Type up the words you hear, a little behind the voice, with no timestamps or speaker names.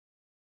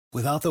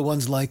Without the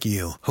ones like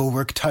you, who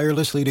work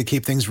tirelessly to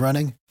keep things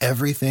running,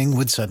 everything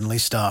would suddenly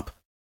stop.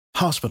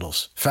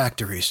 Hospitals,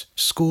 factories,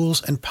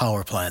 schools, and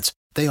power plants,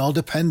 they all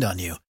depend on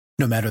you.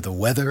 No matter the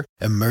weather,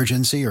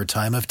 emergency, or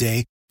time of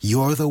day,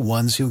 you're the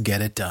ones who get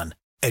it done.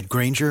 At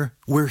Grainger,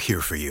 we're here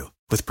for you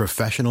with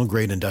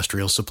professional-grade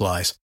industrial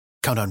supplies.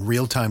 Count on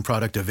real-time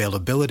product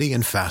availability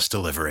and fast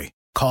delivery.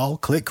 Call,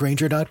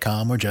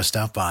 clickgrainger.com, or just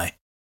stop by.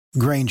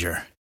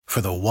 Grainger, for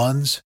the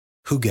ones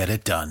who get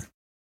it done.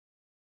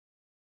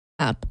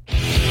 Up.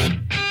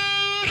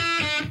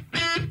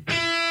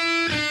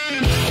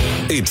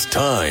 It's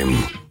time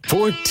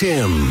for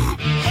Tim.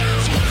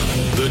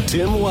 The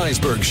Tim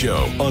Weisberg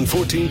Show on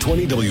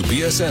 1420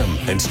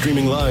 WBSM and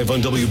streaming live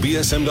on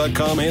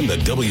WBSM.com and the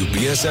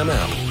WBSM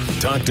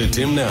app. Talk to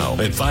Tim now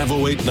at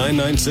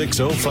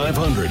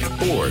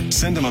 508-996-0500 or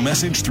send him a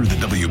message through the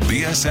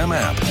WBSM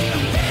app.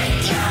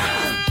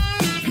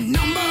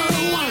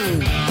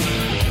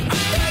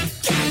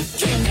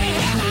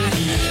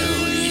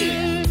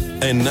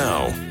 And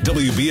now,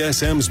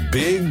 WBSM's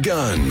big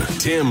gun,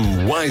 Tim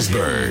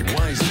Weisberg.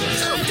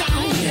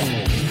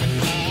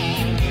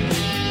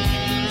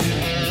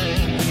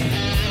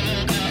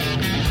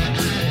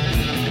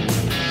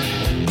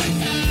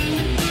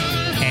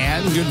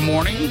 And good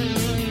morning.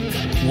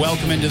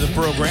 Welcome into the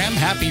program.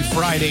 Happy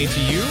Friday to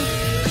you.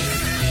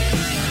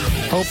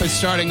 Hope it's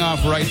starting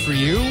off right for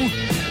you.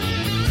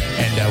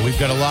 And we've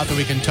got a lot that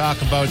we can talk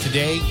about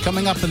today.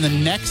 Coming up in the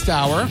next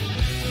hour,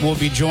 we'll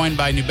be joined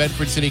by New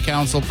Bedford City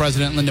Council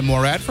President Linda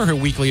Morad for her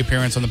weekly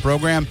appearance on the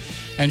program.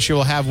 And she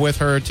will have with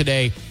her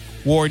today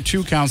Ward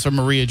 2 Councilor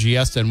Maria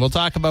Giesta. And we'll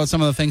talk about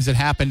some of the things that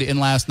happened in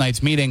last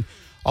night's meeting.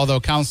 Although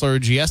Councilor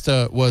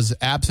Giesta was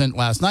absent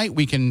last night,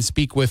 we can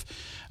speak with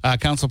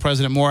Council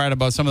President Morad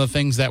about some of the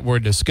things that were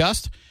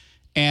discussed.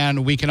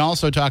 And we can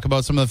also talk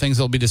about some of the things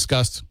that will be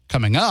discussed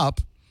coming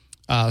up,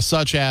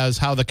 such as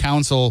how the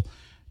council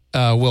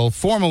will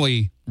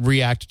formally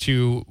react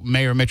to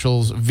Mayor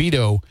Mitchell's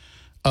veto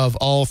of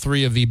all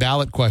three of the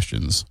ballot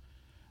questions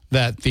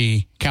that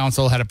the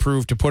council had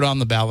approved to put on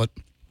the ballot,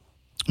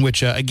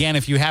 which, again,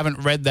 if you haven't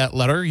read that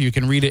letter, you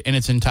can read it in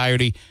its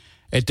entirety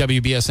at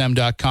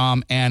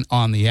WBSM.com and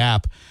on the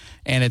app.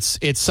 And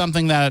it's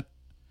something that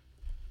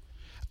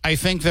I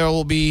think there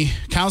will be,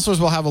 councilors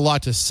will have a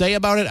lot to say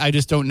about it. I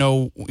just don't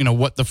know,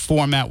 what the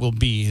format will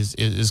be.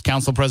 Is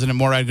Council President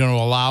Morad going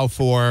to allow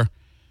for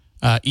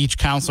each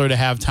councilor to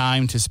have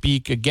time to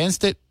speak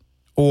against it,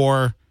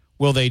 or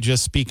will they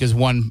just speak as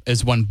one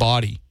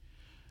body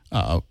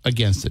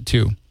against it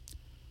too?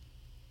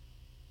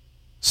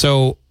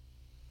 So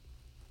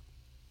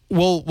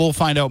we'll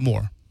find out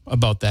more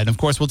about that. And of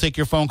course, we'll take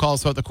your phone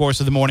calls throughout the course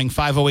of the morning,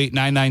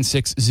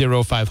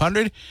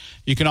 508-996-0500.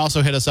 You can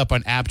also hit us up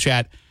on App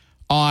Chat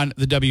on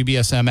the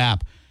WBSM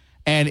app.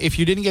 And if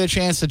you didn't get a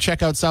chance to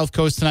check out South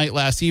Coast Tonight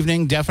last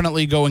evening,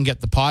 definitely go and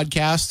get the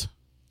podcast.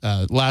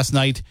 Last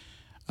night,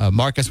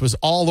 Marcus was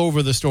all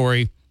over the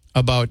story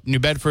about New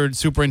Bedford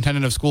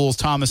Superintendent of Schools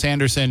Thomas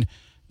Anderson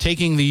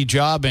taking the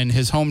job in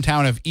his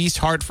hometown of East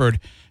Hartford,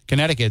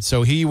 Connecticut.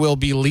 So he will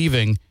be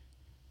leaving,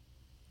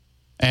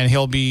 and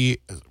he'll be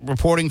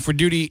reporting for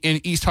duty in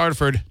East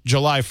Hartford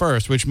July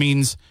 1st, which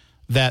means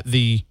that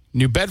the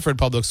New Bedford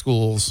Public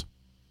Schools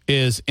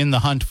is in the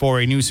hunt for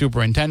a new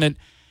superintendent.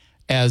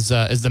 As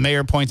the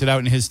mayor pointed out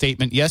in his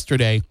statement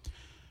yesterday,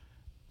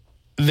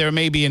 there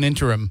may be an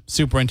interim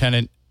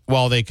superintendent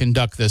while they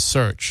conduct this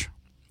search.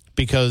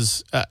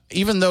 Because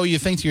even though you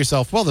think to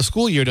yourself, well, the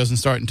school year doesn't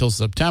start until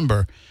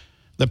September,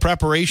 the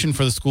preparation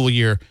for the school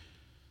year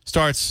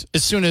starts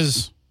as soon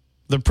as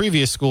the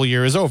previous school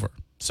year is over.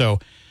 So,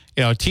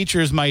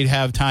 teachers might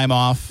have time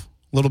off,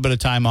 a little bit of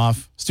time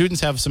off.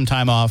 Students have some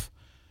time off.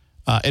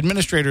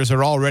 Administrators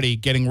are already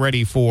getting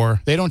ready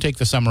they don't take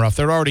the summer off.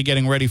 They're already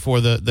getting ready for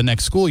the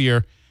next school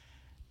year.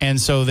 And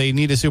so they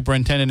need a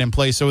superintendent in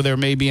place. So there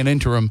may be an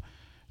interim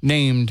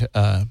named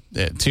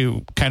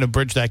to kind of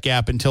bridge that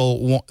gap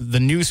until the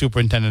new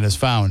superintendent is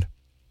found.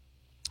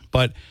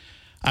 But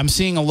I'm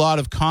seeing a lot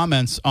of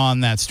comments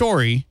on that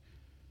story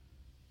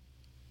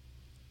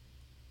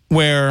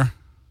where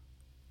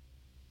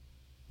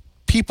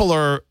people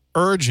are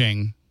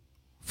urging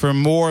for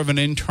more of an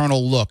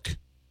internal look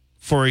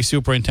for a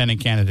superintendent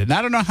candidate. And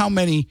I don't know how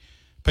many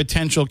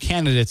potential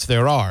candidates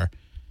there are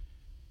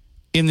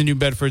in the New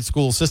Bedford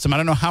school system. I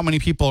don't know how many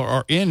people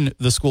are in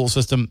the school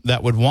system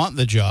that would want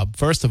the job,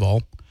 first of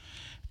all.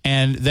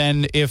 And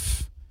then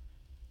if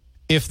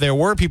there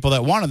were people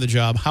that wanted the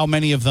job, how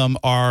many of them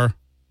are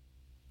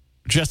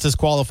just as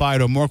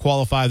qualified or more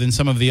qualified than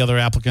some of the other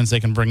applicants they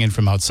can bring in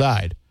from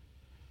outside?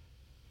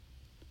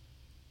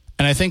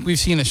 And I think we've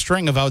seen a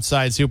string of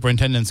outside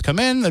superintendents come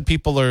in that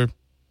people are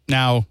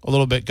now a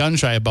little bit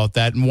gun-shy about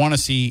that and want to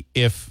see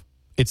if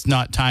it's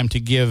not time to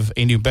give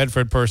a New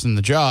Bedford person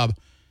the job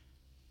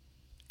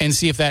and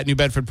see if that New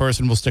Bedford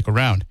person will stick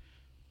around.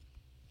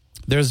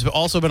 There's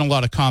also been a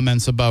lot of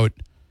comments about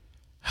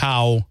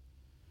how,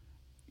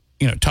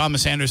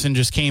 Thomas Anderson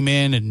just came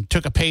in and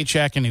took a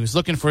paycheck and he was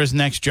looking for his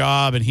next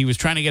job and he was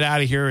trying to get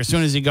out of here as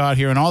soon as he got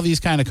here, and all these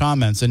kind of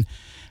comments. And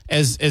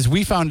as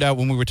we found out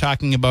when we were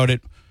talking about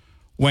it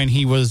when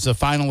he was a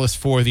finalist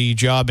for the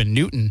job in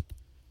Newton,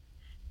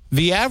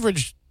 the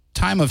average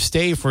time of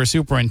stay for a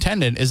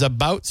superintendent is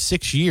about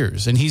 6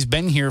 years, and he's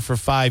been here for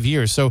 5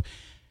 years. So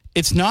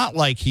it's not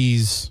like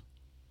he's,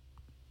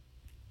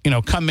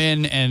 come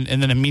in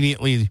and then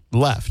immediately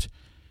left.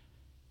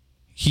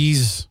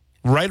 He's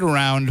right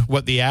around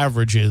what the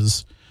average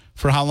is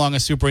for how long a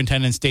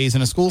superintendent stays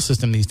in a school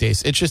system these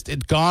days.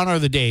 Gone are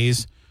the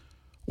days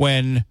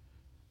when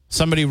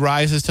somebody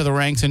rises to the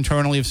ranks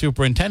internally of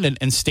superintendent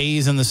and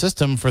stays in the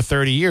system for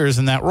 30 years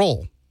in that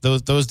role.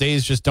 Those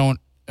days just don't,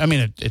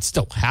 it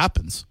still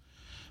happens,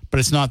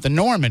 but it's not the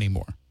norm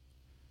anymore.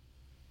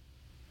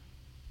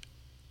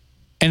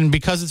 And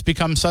because it's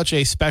become such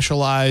a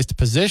specialized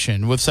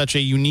position with such a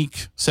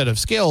unique set of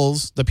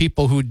skills, the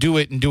people who do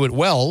it and do it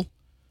well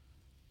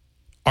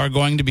are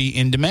going to be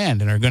in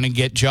demand and are going to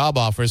get job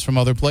offers from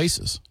other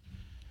places.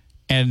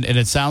 And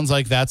it sounds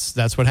like that's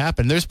what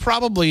happened. There's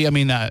probably,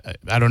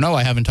 I don't know,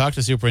 I haven't talked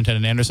to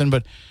Superintendent Anderson,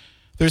 but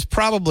there's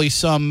probably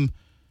some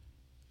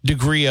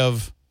degree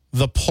of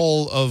the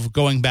pull of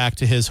going back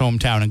to his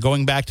hometown and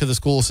going back to the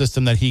school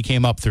system that he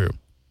came up through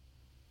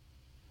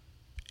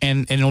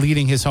and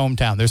leading his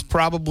hometown. There's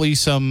probably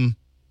some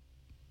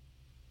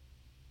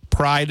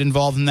pride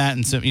involved in that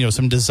and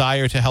some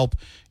desire to help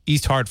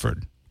East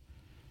Hartford.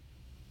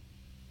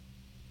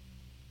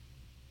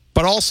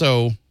 But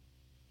also,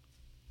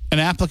 an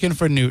applicant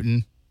for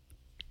Newton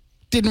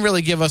didn't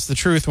really give us the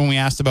truth when we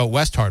asked about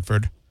West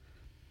Hartford.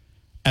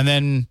 And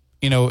then,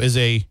 is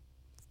a,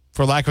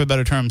 for lack of a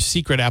better term,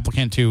 secret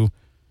applicant to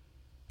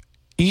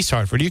East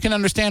Hartford. You can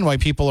understand why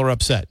people are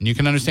upset. And you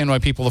can understand why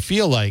people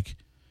feel like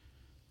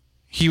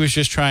he was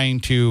just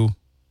trying to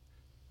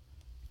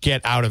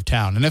get out of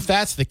town. And if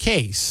that's the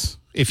case,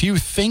 if you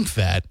think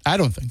that, I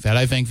don't think that.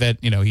 I think that,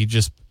 he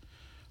just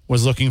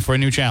was looking for a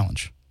new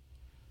challenge.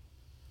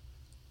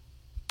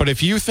 But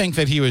if you think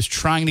that he was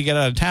trying to get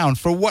out of town,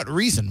 for what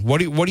reason? What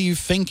do you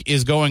think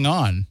is going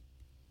on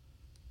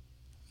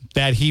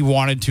that he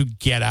wanted to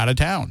get out of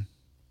town?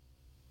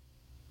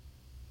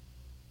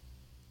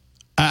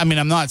 I'm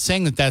not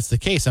saying that that's the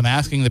case. I'm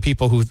asking the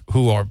people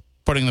who are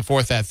putting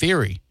forth that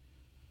theory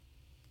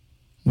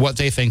what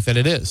they think that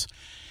it is.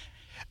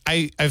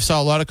 I've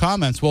saw a lot of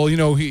comments. Well,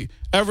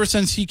 ever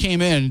since he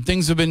came in,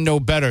 things have been no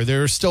better.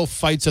 There are still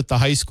fights at the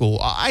high school.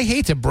 I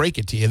hate to break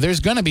it to you. There's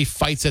going to be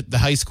fights at the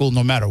high school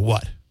no matter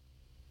what.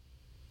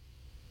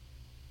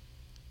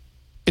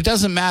 It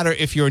doesn't matter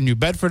if you're New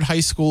Bedford High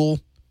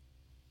School,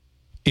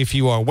 if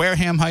you are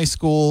Wareham High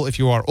School, if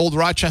you are Old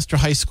Rochester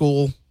High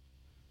School,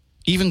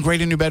 even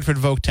Greater New Bedford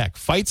Voc Tech.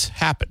 Fights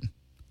happen.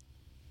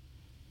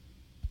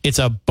 It's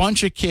a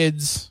bunch of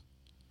kids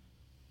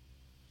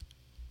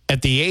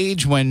at the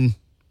age when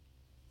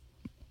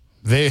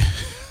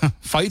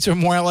fights are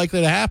more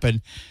likely to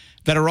happen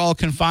that are all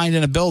confined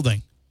in a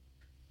building.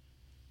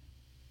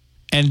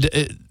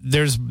 And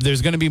there's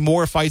going to be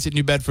more fights at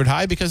New Bedford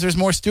High because there's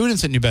more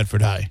students at New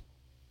Bedford High.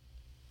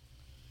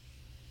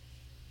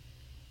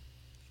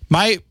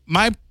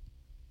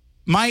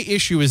 My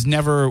issue is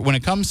never, when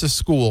it comes to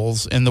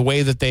schools and the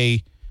way that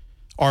they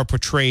are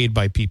portrayed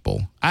by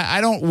people,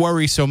 I don't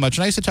worry so much.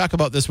 And I used to talk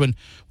about this when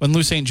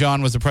Lou St.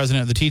 John was the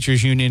president of the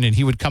teachers union, and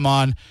he would come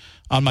on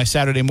my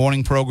Saturday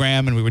morning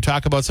program, and we would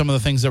talk about some of the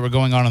things that were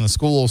going on in the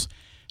schools.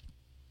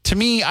 To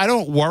me, I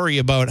don't worry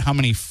about how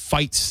many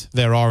fights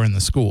there are in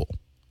the school,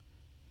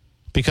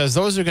 because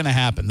those are going to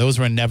happen. Those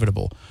are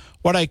inevitable.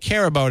 What I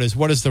care about is,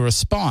 what is the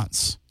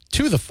response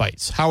to the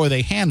fights? How are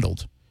they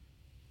handled?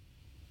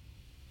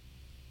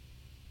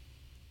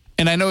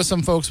 And I know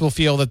some folks will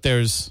feel that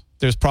there's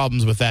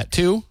problems with that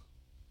too.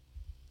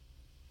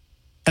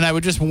 And I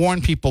would just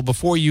warn people,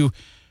 before you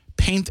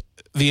paint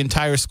the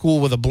entire school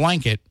with a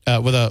blanket,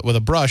 with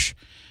a brush,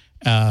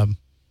 Well,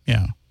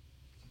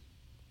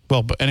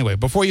 but anyway,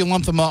 before you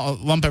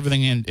lump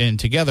everything in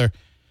together,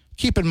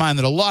 keep in mind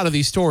that a lot of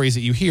these stories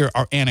that you hear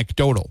are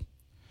anecdotal.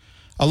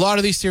 A lot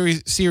of these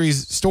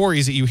series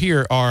stories that you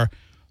hear are,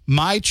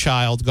 my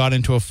child got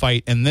into a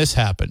fight and this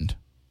happened.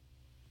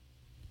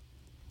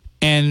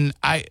 And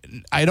I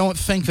don't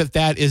think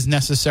that is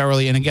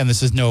necessarily, and again,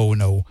 this is no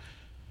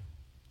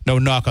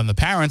knock on the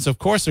parents. Of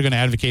course they're going to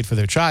advocate for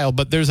their child,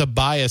 but there's a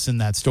bias in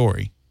that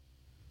story.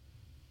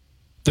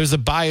 There's a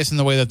bias in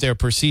the way that they're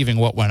perceiving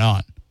what went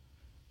on.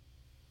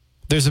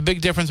 There's a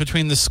big difference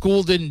between the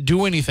school didn't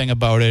do anything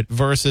about it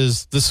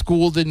versus the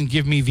school didn't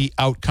give me the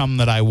outcome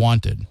that I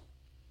wanted.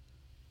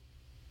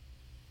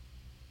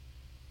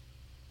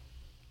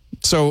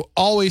 So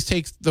always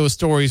take those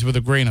stories with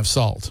a grain of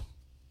salt.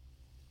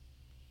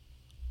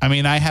 I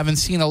mean, I haven't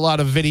seen a lot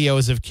of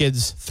videos of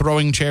kids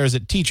throwing chairs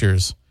at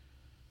teachers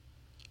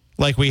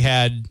like we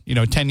had,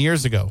 10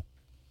 years ago.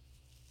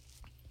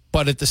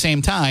 But at the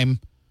same time,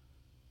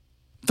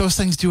 those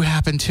things do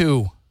happen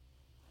too.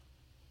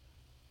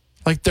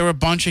 Like, there were a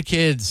bunch of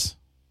kids,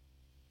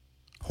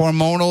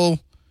 hormonal,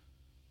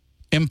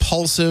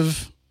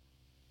 impulsive,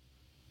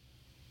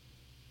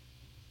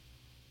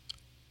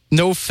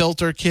 no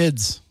filter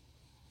kids.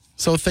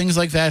 So things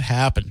like that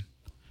happen.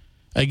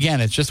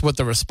 Again, it's just what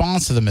the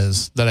response to them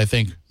is that I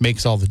think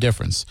makes all the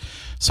difference.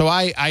 So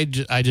I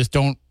just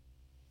don't,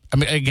 I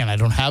mean, again, I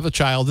don't have a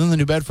child in the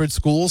New Bedford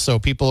school, so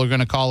people are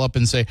going to call up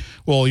and say,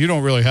 well, you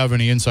don't really have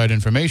any inside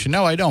information.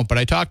 No, I don't, but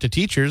I talk to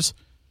teachers.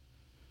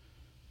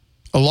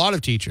 A lot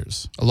of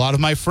teachers. A lot of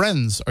my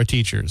friends are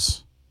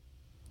teachers.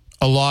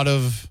 A lot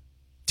of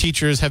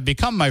teachers have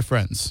become my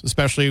friends,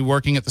 especially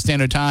working at the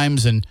Standard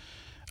Times and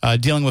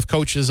dealing with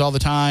coaches all the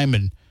time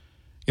and,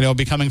 you know,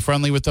 becoming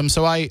friendly with them.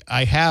 So I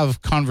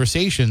have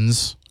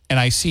conversations and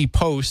I see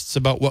posts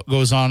about what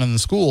goes on in the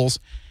schools,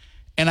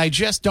 and I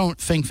just don't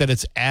think that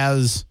it's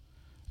as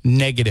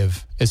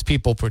negative as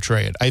people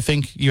portray it. I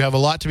think you have a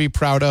lot to be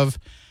proud of.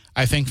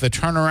 I think the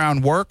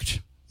turnaround worked.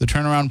 The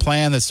turnaround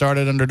plan that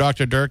started under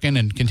Dr. Durkin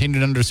and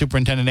continued under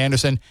Superintendent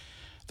Anderson,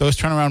 those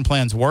turnaround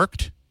plans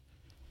worked.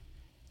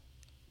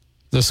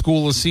 The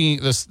school is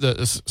seeing this.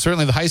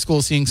 Certainly, the high school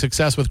is seeing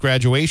success with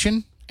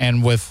graduation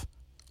and with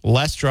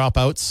less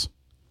dropouts.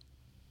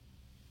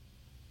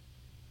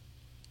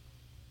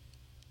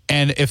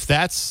 And if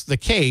that's the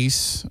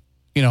case,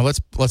 you know,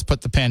 let's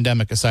put the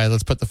pandemic aside.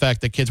 Let's put the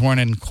fact that kids weren't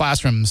in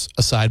classrooms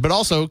aside. But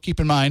also keep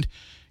in mind,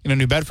 you know,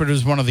 New Bedford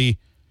was one of the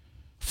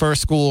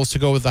first schools to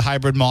go with the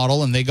hybrid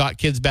model, and they got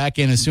kids back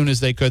in as soon as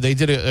they could. They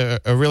did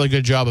a really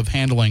good job of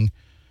handling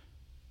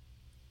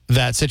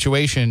that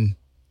situation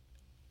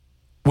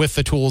with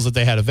the tools that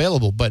they had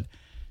available. But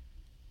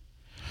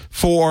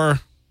for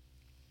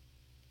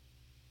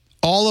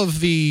all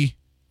of the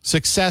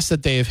success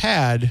that they've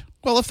had,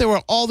 well, if there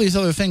were all these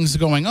other things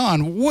going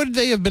on, would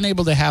they have been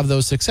able to have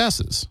those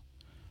successes?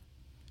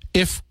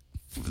 If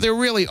there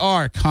really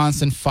are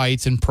constant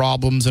fights and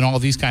problems and all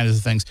these kinds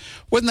of things,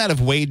 wouldn't that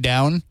have weighed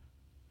down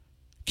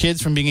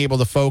kids from being able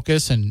to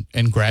focus and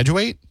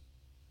graduate?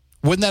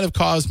 Wouldn't that have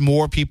caused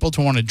more people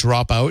to want to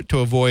drop out to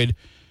avoid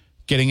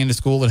getting into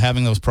school and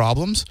having those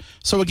problems?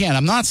 So again,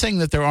 I'm not saying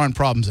that there aren't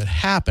problems that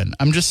happen.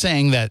 I'm just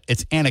saying that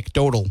it's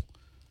anecdotal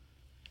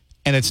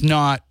and it's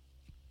not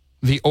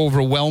the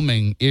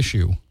overwhelming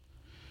issue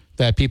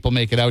that people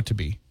make it out to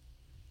be.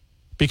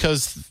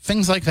 Because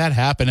things like that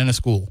happen in a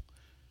school,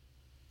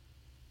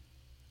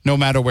 no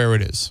matter where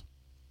it is.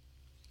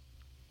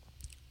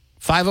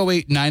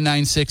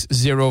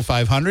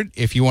 508-996-0500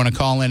 if you want to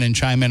call in and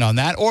chime in on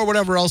that or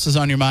whatever else is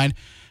on your mind.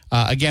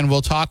 Again,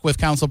 we'll talk with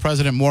Council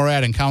President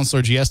Morad and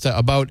Councilor Giesta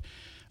about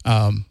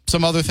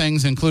some other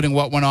things, including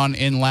what went on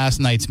in last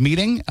night's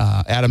meeting.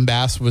 Adam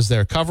Bass was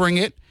there covering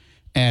it,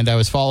 and I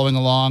was following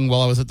along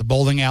while I was at the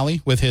bowling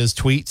alley with his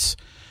tweets.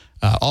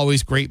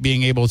 Always great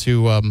being able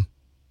to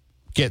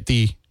get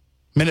the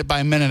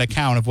minute-by-minute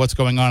account of what's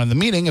going on in the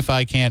meeting if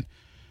I can't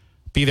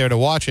be there to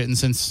watch it. And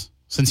since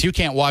you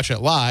can't watch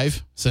it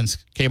live, since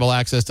cable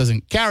access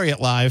doesn't carry it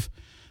live,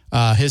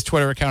 his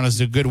Twitter account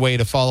is a good way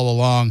to follow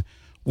along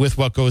with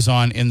what goes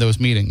on in those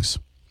meetings.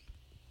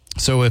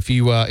 So if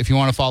you want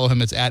to follow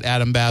him, it's at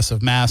Adam Bass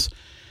of Mass,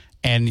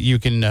 and you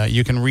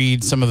can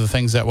read some of the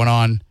things that went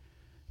on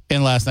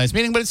in last night's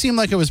meeting. But it seemed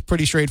like it was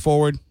pretty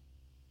straightforward.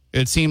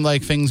 It seemed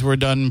like things were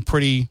done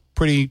pretty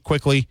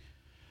quickly.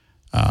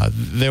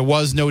 There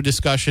was no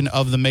discussion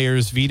of the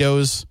mayor's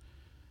vetoes.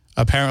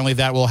 Apparently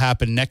that will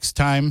happen next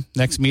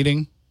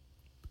meeting.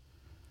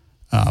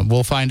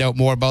 We'll find out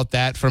more about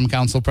that from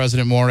Council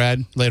President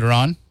Morad later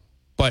on.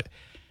 But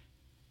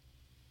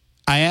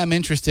I am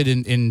interested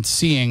in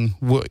seeing,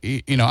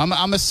 you know,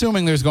 I'm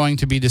assuming there's going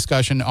to be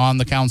discussion on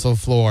the council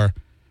floor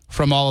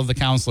from all of the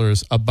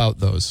councilors about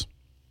those.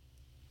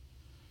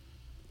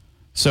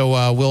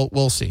 So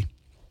we'll see.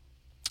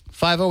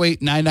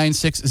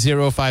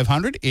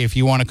 508-996-0500 if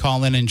you want to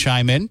call in and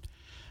chime in.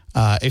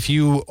 If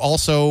you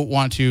also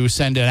want to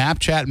send an app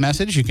chat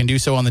message, you can do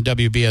so on the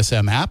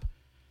WBSM app.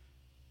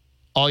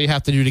 All you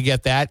have to do to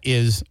get that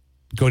is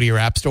go to your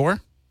app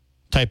store,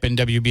 type in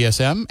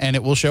WBSM, and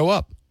it will show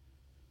up.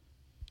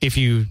 If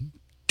you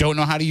don't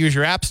know how to use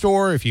your app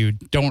store, if you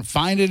don't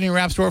find it in your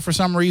app store for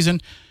some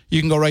reason, you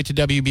can go right to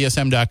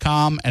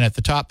WBSM.com, and at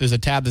the top there's a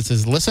tab that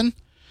says Listen,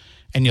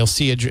 and you'll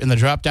see in the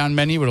drop-down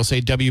menu, it'll say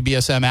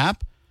WBSM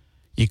app.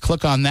 You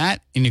click on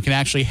that, and you can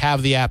actually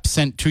have the app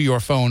sent to your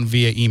phone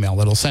via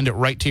email. It'll send it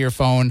right to your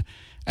phone,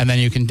 and then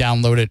you can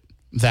download it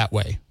that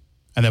way.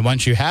 And then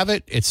once you have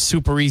it, it's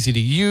super easy to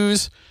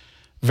use,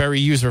 very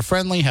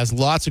user-friendly, has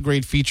lots of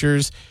great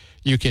features.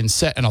 You can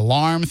set an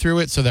alarm through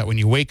it so that when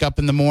you wake up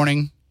in the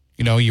morning,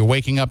 you know, you're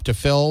waking up to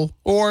Phil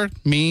or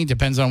me,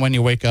 depends on when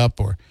you wake up,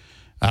 or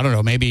I don't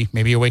know, maybe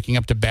you're waking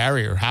up to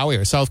Barry or Howie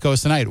or South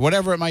Coast Tonight,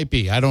 whatever it might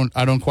be. I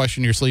don't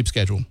question your sleep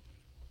schedule.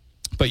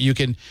 But you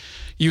can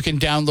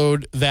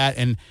download that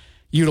and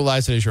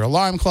utilize it as your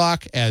alarm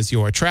clock, as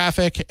your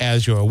traffic,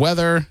 as your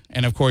weather.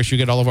 And, of course, you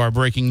get all of our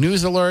breaking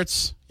news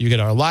alerts. You get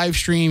our live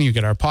stream. You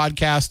get our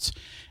podcasts.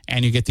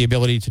 And you get the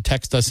ability to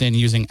text us in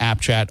using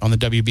app chat on the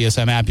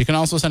WBSM app. You can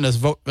also send us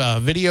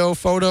video,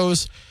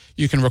 photos.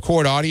 You can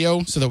record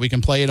audio so that we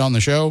can play it on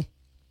the show.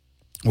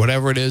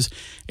 Whatever it is,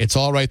 it's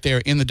all right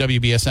there in the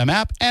WBSM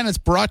app. And it's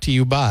brought to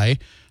you by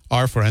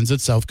our friends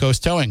at South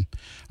Coast Towing.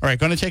 All right,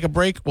 going to take a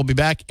break. We'll be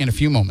back in a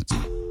few moments.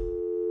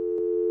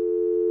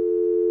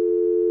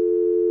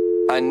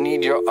 I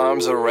need your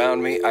arms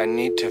around me. I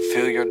need to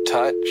feel your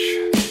touch.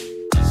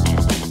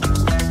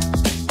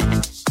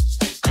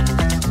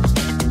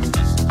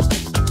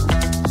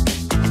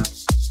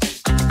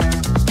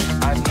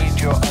 I need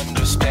your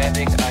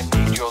understanding. I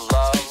need your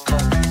love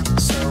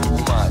so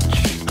much.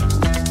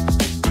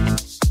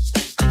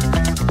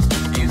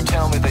 You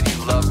tell me that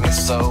you love me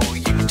so.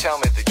 You tell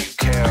me that you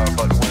care.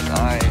 But when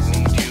I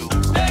need you,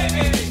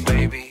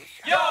 baby,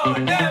 you're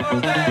never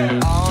there.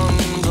 On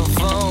the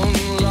phone,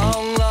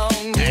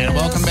 long. And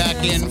welcome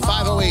back in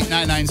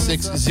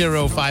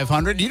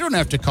 508-996-0500. You don't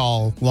have to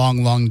call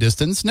long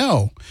distance.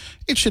 No,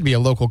 it should be a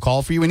local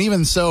call for you. And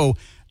even so,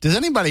 does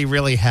anybody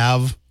really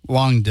have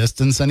long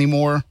distance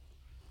anymore?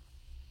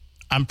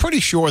 I'm pretty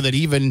sure that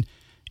even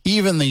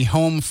the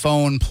home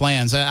phone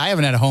plans, I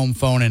haven't had a home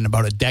phone in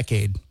about a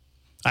decade.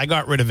 I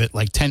got rid of it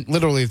like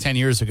literally 10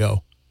 years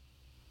ago.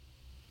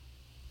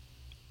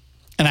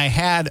 And I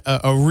had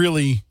a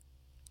really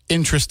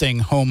interesting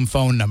home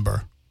phone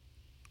number.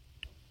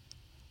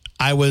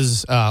 I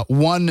was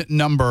one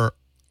number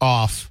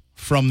off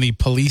from the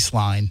police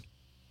line,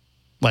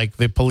 like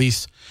the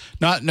police,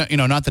 not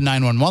the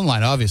 911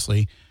 line,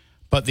 obviously,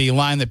 but the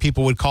line that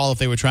people would call if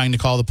they were trying to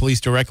call the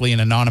police directly in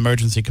a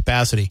non-emergency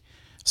capacity.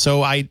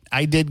 So I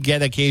did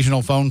get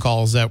occasional phone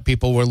calls that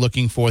people were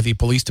looking for the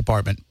police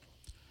department.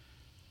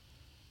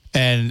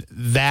 And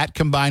that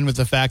combined with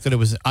the fact that it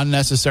was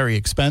unnecessary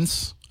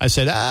expense, I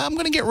said, I'm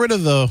going to get rid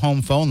of the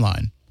home phone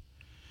line.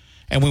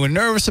 And we were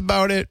nervous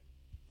about it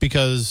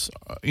because,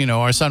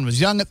 our son was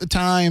young at the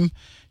time.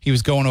 He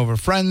was going over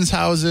friends'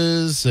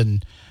 houses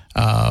and,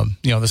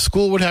 the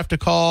school would have to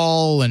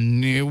call.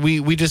 And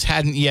we just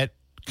hadn't yet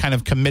kind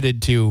of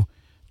committed to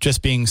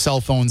just being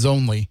cell phones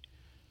only.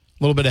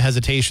 A little bit of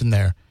hesitation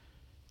there.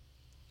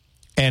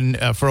 And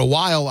for a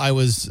while, I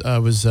was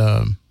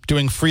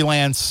doing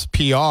freelance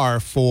PR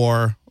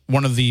for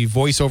one of the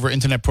voice over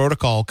internet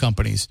protocol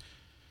companies.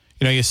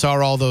 You saw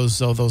all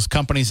those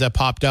companies that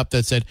popped up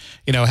that said,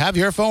 have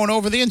your phone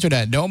over the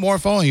internet. No more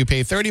phone. You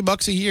pay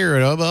 $30 a year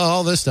and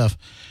all this stuff.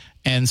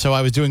 And so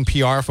I was doing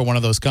PR for one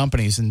of those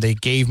companies, and they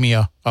gave me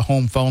a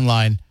home phone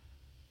line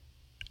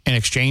in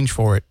exchange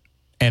for it.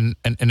 And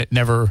it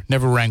never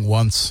rang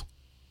once.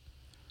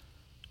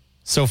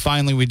 So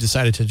finally we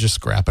decided to just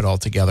scrap it all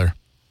together.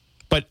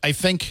 But I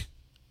think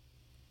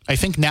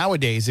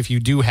nowadays, if you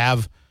do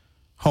have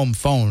home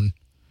phone,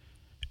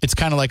 it's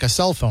kind of like a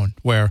cell phone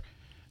where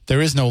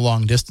there is no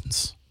long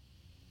distance.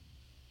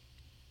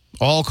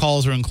 All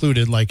calls are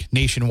included, like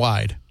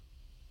nationwide.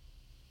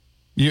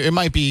 It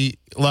might be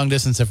long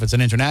distance if it's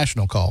an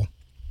international call.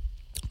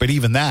 But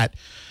even that,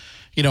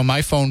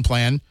 my phone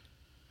plan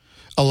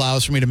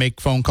allows for me to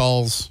make phone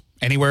calls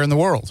anywhere in the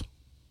world.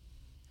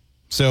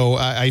 So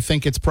I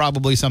think it's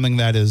probably something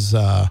that is,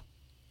 of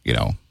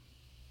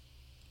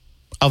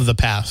the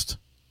past.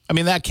 I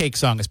mean, that Cake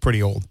song is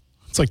pretty old.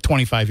 It's like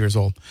 25 years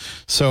old.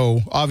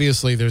 So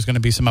obviously there's going to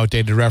be some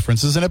outdated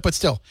references in it, but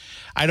still,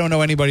 I don't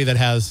know anybody that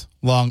has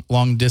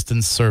long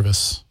distance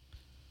service.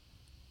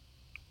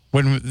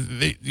 When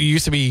it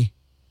used to be,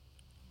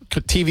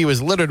 TV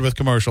was littered with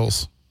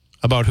commercials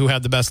about who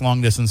had the best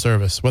long distance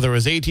service, whether it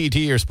was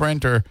AT&T or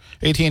Sprint or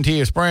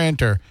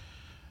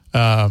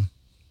I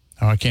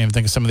can't even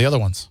think of some of the other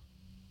ones.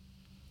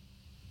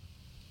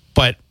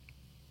 But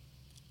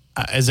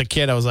as a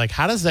kid, I was like,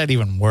 how does that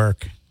even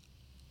work?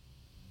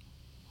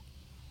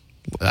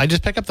 I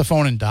just pick up the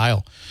phone and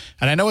dial.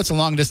 And I know it's a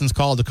long distance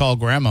call to call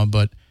grandma,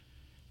 but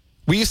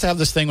we used to have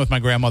this thing with my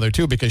grandmother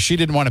too, because she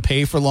didn't want to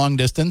pay for long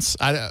distance.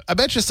 I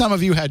bet you some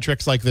of you had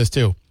tricks like this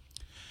too.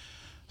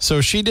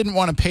 So she didn't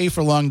want to pay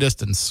for long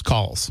distance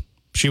calls.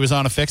 She was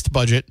on a fixed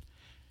budget,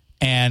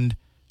 and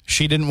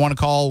she didn't want to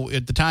call.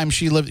 At the time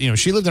she lived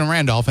in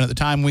Randolph, and at the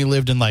time we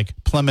lived in like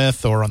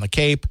Plymouth or on the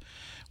Cape.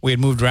 We had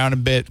moved around a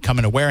bit,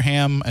 coming to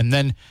Wareham, and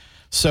then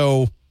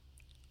so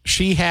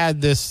she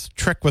had this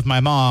trick with my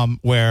mom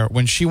where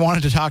when she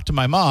wanted to talk to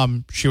my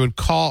mom, she would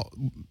call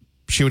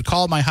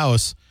my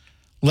house,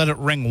 let it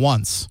ring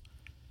once,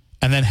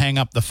 and then hang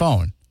up the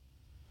phone.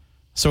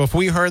 So if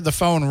we heard the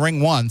phone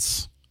ring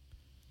once,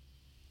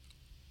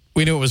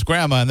 we knew it was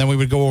grandma, and then we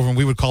would go over and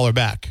we would call her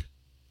back.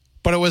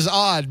 But it was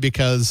odd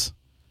because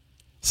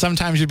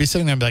sometimes you'd be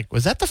sitting there and be like,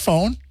 was that the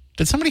phone?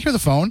 Did somebody hear the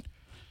phone?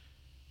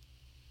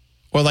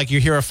 Or like you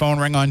hear a phone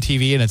ring on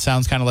TV and it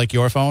sounds kind of like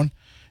your phone.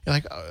 You're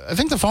like, I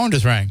think the phone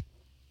just rang.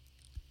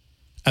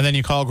 And then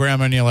you call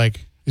grandma and you're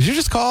like, did you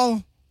just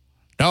call?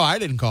 No, I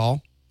didn't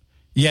call.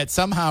 Yet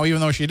somehow, even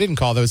though she didn't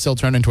call, that would still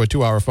turn into a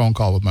 2-hour phone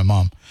call with my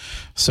mom.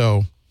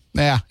 So,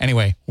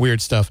 anyway,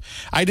 weird stuff.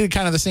 I did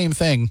kind of the same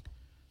thing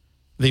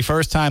the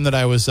first time that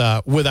I was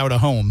without a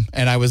home,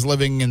 and I was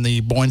living in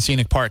the Bourne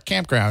Scenic Park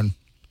campground.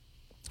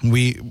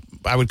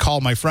 I would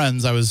call my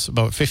friends. I was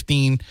about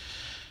 14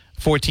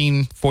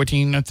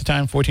 at the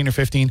time, 14 or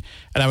 15.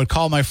 And I would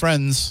call my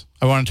friends.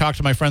 I wanted to talk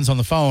to my friends on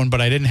the phone,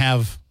 but I didn't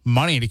have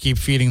money to keep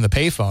feeding the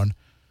payphone.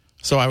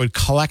 So I would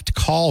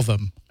call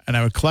them, and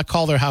I would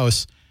call their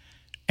house.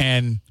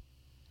 And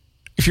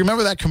if you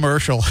remember that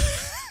commercial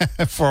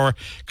for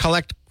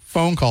collect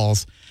phone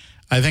calls,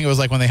 I think it was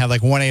like when they had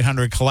like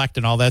 1-800-COLLECT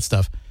and all that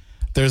stuff.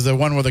 There's the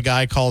one where the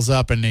guy calls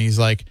up and he's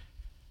like,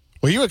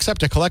 will you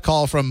accept a collect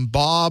call from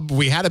Bob?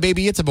 We had a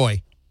baby, it's a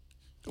boy.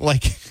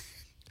 Like,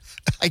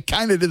 I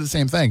kind of did the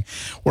same thing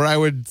where I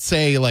would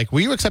say, like,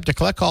 will you accept a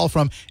collect call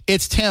from,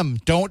 it's Tim,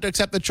 don't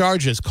accept the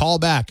charges, call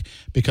back,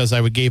 because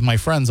I would give my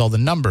friends all the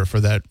number for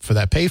that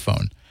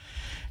payphone.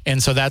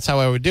 And so that's how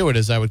I would do it,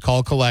 is I would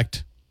call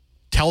collect,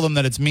 tell them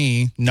that it's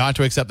me, not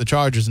to accept the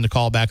charges and to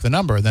call back the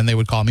number. Then they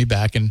would call me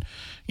back and,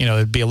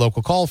 it'd be a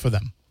local call for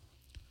them.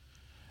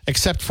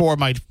 Except for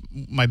my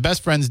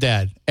best friend's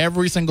dad.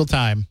 Every single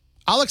time,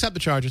 I'll accept the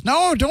charges.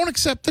 No, don't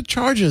accept the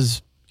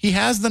charges. He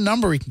has the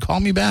number. He can call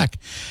me back.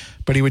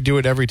 But he would do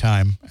it every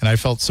time, and I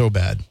felt so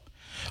bad.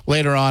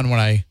 Later on,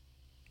 when I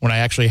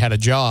actually had a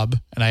job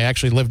and I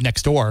actually lived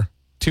next door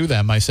to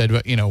them, I said,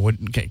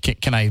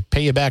 can I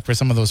pay you back for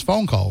some of those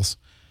phone calls?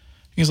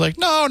 He's like,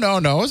 no,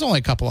 it was only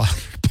a couple of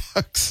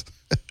 $100.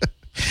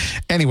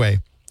 Anyway,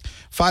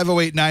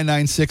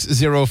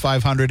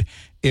 508-996-0500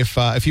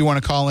 if you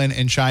want to call in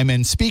and chime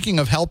in. Speaking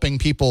of helping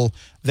people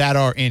that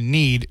are in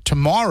need,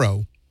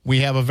 tomorrow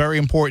we have a very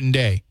important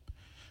day.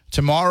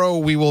 Tomorrow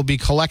we will be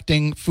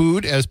collecting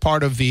food as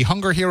part of the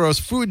Hunger Heroes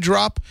food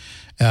drop,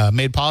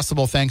 made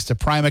possible thanks to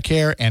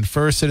Primacare and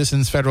First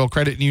Citizens Federal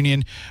Credit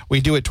Union.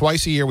 We do it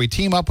twice a year. We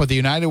team up with the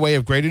United Way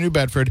of Greater New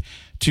Bedford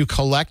to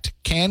collect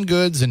canned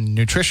goods and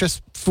nutritious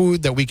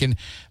food that we can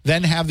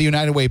then have the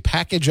United Way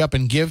package up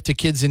and give to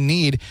kids in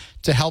need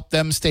to help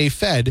them stay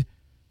fed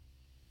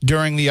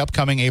during the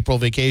upcoming April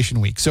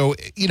vacation week. So,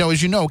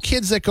 as you know,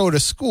 kids that go to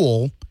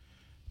school,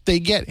 they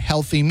get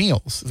healthy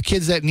meals. The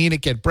kids that need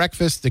it get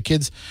breakfast. The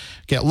kids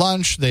get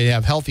lunch. They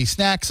have healthy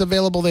snacks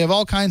available. They have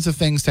all kinds of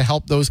things to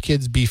help those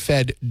kids be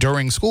fed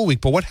during school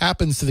week. But what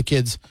happens to the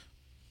kids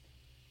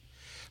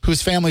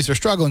whose families are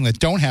struggling that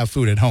don't have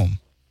food at home?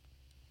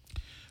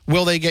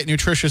 Will they get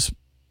nutritious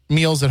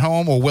meals at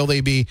home, or will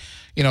they be,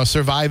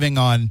 surviving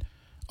on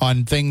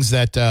things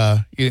that,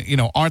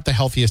 aren't the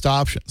healthiest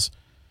options?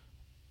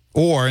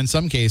 Or in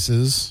some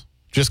cases,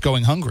 just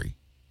going hungry.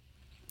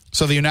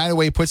 So the United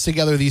Way puts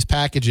together these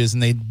packages,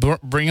 and they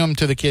bring them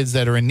to the kids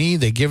that are in need.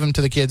 They give them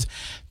to the kids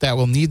that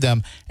will need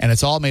them. And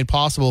it's all made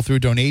possible through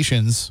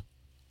donations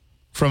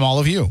from all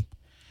of you.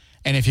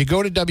 And if you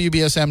go to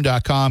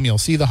WBSM.com, you'll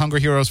see the Hunger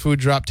Heroes food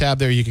drop tab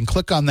there. You can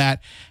click on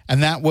that,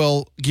 and that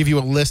will give you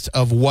a list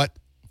of what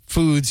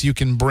foods you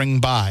can bring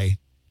by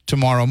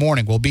tomorrow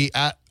morning. We'll be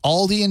at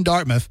Aldi in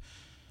Dartmouth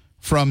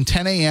from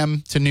 10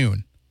 a.m. to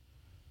noon.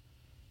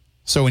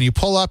 So when you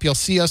pull up, you'll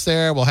see us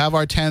there. We'll have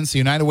our tents. The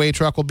United Way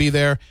truck will be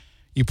there.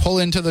 You pull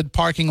into the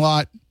parking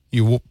lot.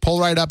 You pull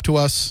right up to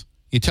us.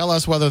 You tell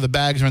us whether the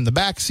bags are in the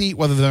back seat,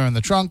 whether they're in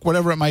the trunk,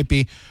 whatever it might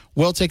be.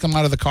 We'll take them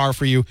out of the car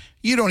for you.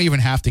 You don't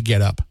even have to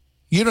get up.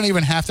 You don't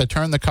even have to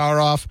turn the car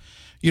off.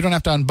 You don't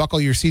have to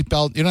unbuckle your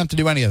seatbelt. You don't have to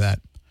do any of that.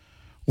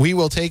 We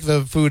will take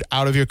the food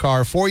out of your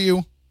car for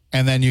you,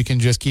 and then you can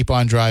just keep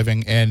on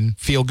driving and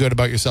feel good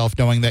about yourself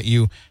knowing that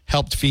you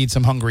helped feed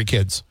some hungry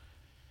kids.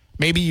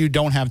 Maybe you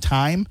don't have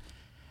time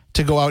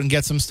to go out and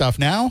get some stuff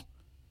now.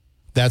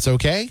 That's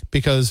okay,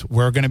 because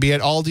we're going to be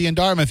at Aldi in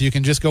Dartmouth. You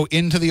can just go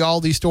into the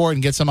Aldi store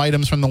and get some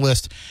items from the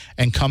list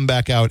and come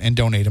back out and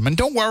donate them. And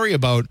don't worry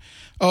about,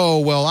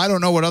 I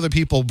don't know what other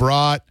people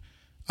brought.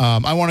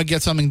 I want to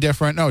get something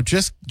different. No,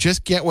 just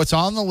get what's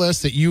on the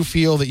list that you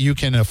feel that you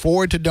can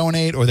afford to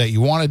donate or that you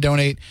want to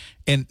donate,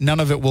 and none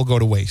of it will go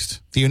to waste.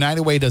 The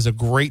United Way does a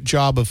great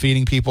job of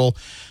feeding people.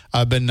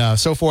 I've been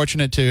so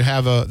fortunate to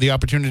have the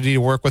opportunity to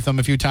work with them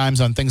a few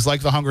times on things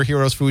like the Hunger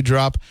Heroes food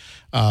drop,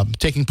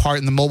 taking part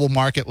in the mobile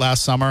market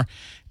last summer,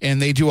 and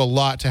they do a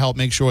lot to help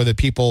make sure that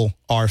people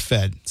are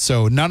fed.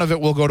 So none of it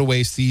will go to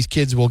waste. These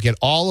kids will get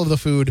all of the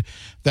food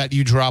that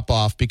you drop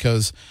off,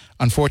 because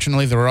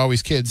unfortunately there are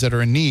always kids that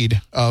are in need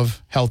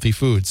of healthy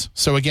foods.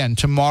 So again,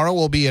 tomorrow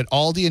we'll be at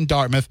Aldi in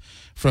Dartmouth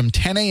from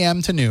 10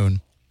 a.m. to noon,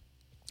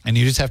 and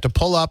you just have to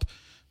pull up,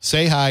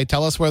 say hi,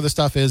 tell us where the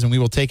stuff is, and we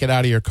will take it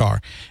out of your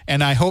car.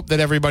 And I hope that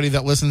everybody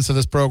that listens to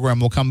this program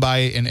will come by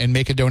and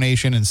make a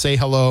donation and say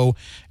hello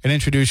and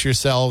introduce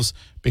yourselves,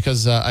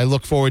 because I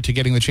look forward to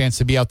getting the chance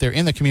to be out there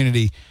in the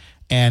community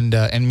and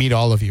meet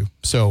all of you.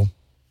 So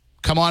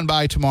come on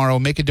by tomorrow,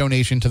 make a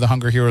donation to the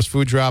Hunger Heroes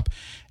food drop,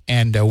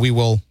 and we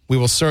will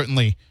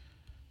certainly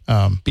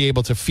be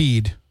able to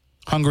feed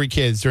hungry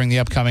kids during the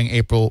upcoming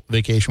April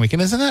vacation week.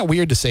 And isn't that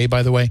weird to say,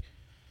 by the way?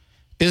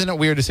 Isn't it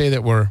weird to say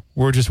that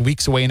we're just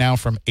weeks away now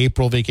from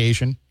April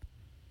vacation?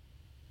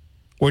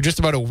 We're just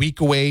about a week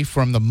away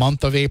from the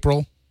month of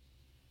April.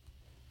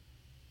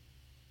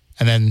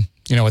 And then,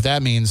 you know what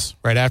that means?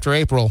 Right after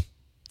April,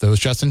 those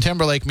Justin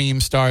Timberlake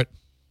memes start.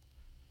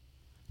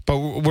 But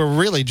we're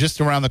really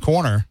just around the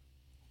corner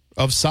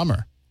of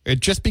summer. It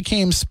just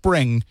became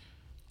spring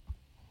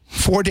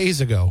 4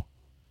 days ago.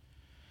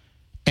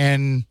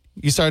 And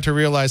you start to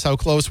realize how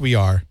close we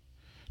are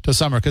to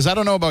summer. Because I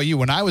don't know about you,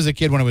 when I was a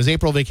kid, when it was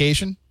April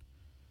vacation,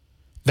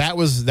 that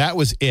was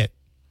it.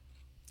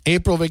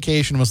 April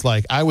vacation was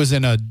like I was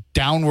in a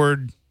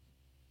downward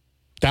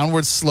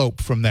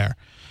slope from there.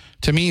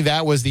 To me,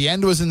 that was the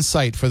end was in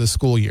sight for the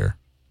school year.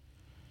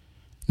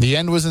 The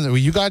end was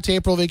you got to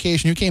April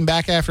vacation, you came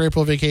back after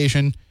April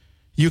vacation,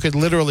 you could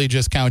literally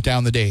just count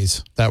down the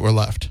days that were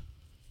left.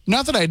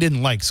 Not that I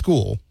didn't like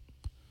school,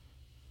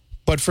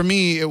 but for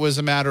me, it was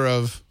a matter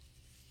of,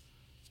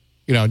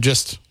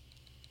 just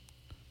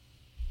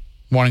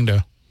wanting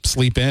to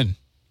sleep in,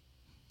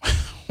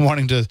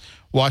 wanting to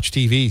watch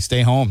TV,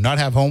 stay home, not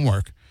have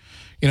homework.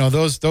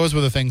 Those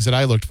were the things that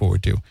I looked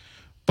forward to.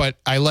 But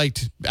I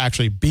liked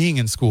actually being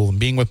in school and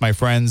being with my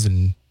friends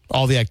and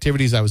all the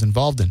activities I was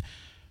involved in.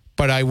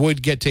 But I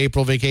would get to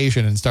April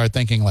vacation and start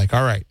thinking like,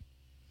 all right,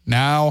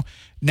 now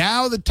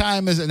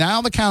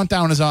the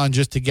countdown is on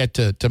just to get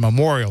to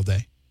Memorial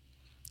Day.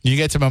 You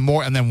get to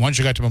Memorial, and then once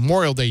you got to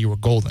Memorial Day, you were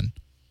golden.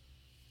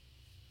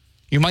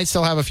 You might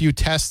still have a few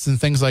tests and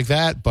things like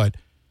that, but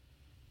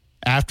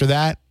after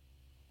that,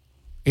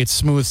 it's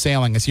smooth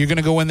sailing. So you're going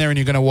to go in there and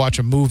you're going to watch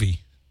a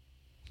movie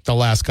the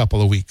last couple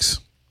of weeks.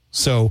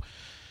 So,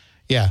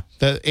 yeah,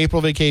 the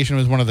April vacation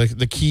was one of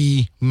the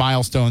key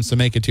milestones to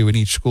make it to in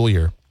each school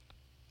year.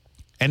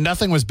 And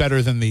nothing was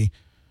better than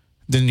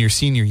your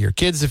senior year.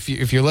 Kids,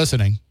 if you're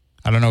listening,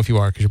 I don't know if you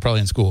are because you're probably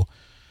in school,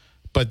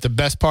 but the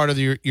best part of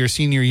your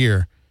senior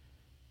year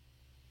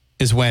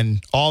is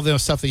when all the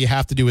stuff that you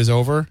have to do is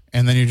over,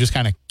 and then you're just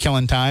kind of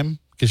killing time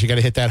because you got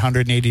to hit that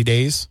 180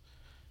 days.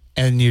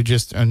 And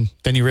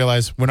then you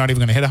realize we're not even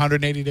going to hit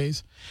 180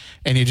 days.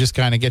 And you just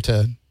kind of get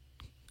to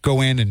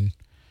go in and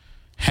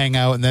hang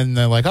out. And then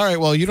they're like, all right,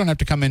 well, you don't have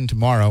to come in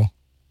tomorrow.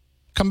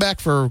 Come back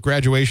for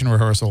graduation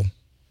rehearsal.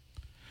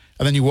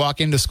 And then you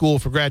walk into school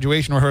for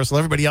graduation rehearsal.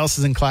 Everybody else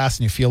is in class,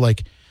 and you feel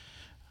like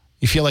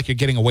you're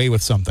getting away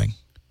with something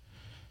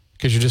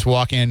because you just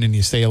walk in and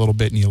you stay a little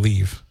bit and you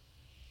leave.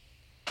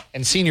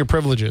 And senior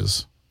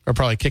privileges are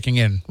probably kicking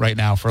in right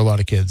now for a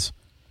lot of kids.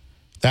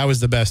 That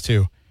was the best,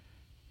 too.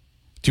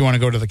 Do you want to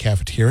go to the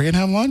cafeteria and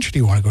have lunch, or do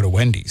you want to go to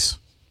Wendy's?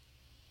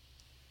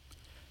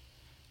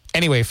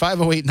 Anyway,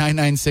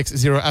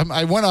 508-9960.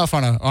 I went off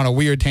on a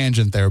weird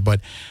tangent there, but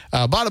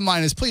bottom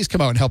line is please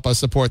come out and help us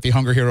support the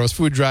Hunger Heroes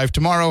food drive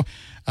tomorrow.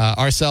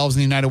 Ourselves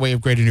and the United Way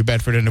of Greater New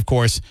Bedford, and of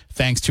course,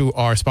 thanks to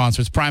our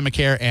sponsors,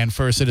 Primacare and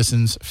First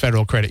Citizens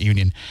Federal Credit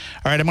Union.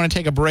 All right, I'm going to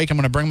take a break. I'm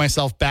going to bring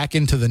myself back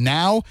into the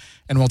now,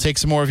 and we'll take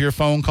some more of your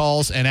phone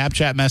calls and app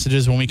chat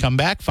messages when we come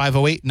back.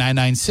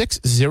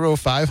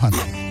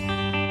 508-996-0500.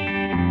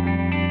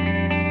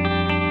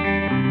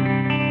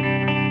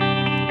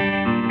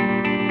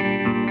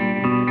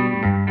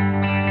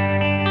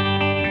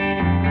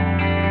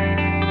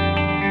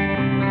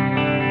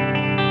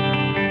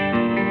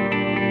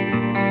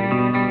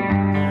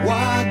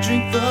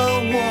 Drink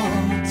the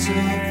water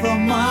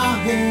from my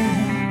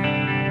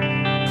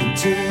hand,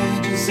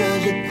 contagious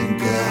as you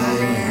think I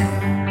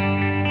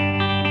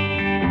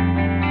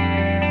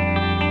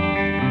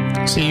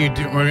am. See, we're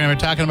going to be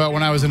talking about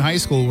when I was in high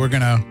school. We're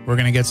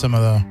gonna get some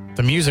of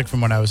the music from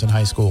when I was in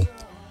high school.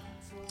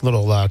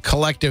 Little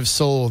collective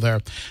soul there.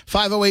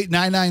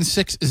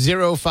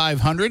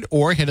 508-996-0500,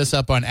 or hit us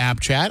up on app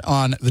chat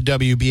on the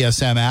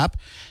WBSM app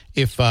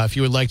if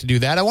you would like to do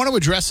that. I want to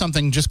address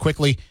something just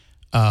quickly.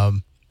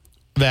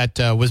 That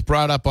was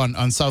brought up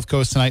on South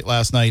Coast Tonight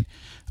last night.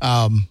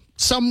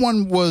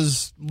 Someone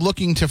was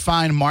looking to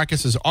find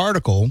Marcus's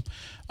article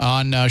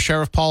on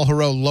Sheriff Paul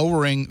Heroux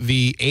lowering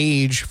the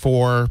age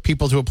for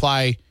people to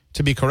apply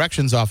to be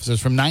corrections officers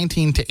from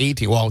 19 to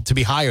 18. Well, to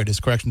be hired as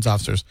corrections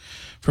officers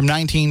from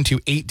 19 to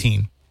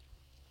 18.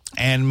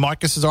 And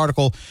Marcus's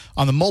article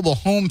on the mobile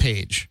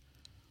homepage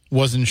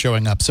wasn't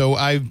showing up. So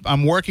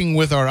I'm working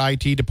with our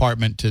IT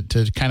department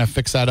to kind of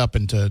fix that up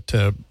and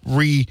to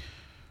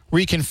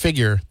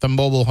reconfigure the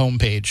mobile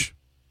homepage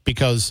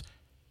because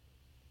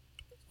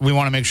we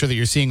want to make sure that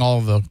you're seeing all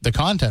of the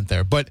content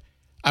there. But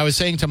I was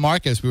saying to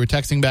Marcus, we were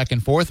texting back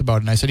and forth about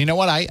it, and I said, you know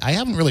what, I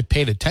haven't really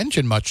paid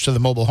attention much to the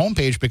mobile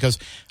homepage because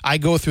I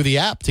go through the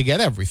app to get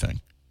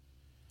everything.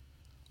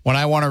 When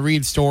I want to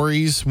read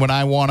stories, when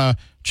I want to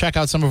check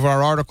out some of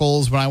our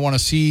articles, when I want to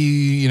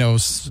see,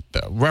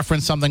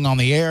 reference something on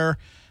the air,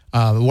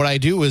 what I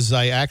do is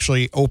I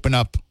actually open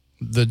up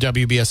the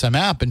WBSM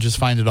app and just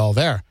find it all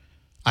there.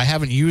 I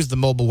haven't used the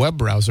mobile web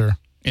browser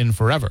in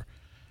forever.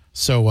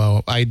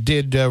 So I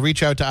did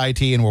reach out to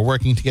IT, and we're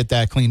working to get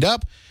that cleaned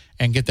up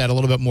and get that a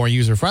little bit more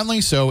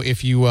user-friendly. So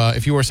if you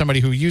are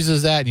somebody who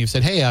uses that and you've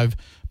said, hey, I've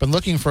been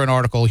looking for an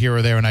article here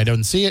or there and I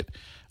don't see it,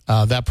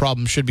 that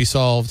problem should be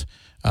solved.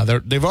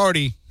 They've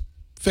already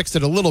fixed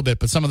it a little bit,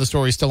 but some of the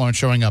stories still aren't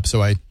showing up.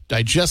 So I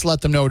just let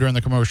them know during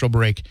the commercial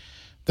break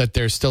that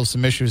there's still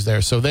some issues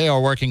there. So they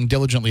are working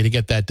diligently to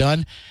get that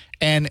done.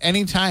 And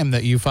anytime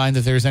that you find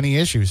that there's any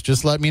issues,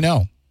 just let me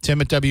know.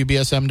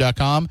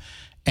 Tim@WBSM.com.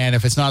 And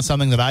if it's not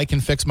something that I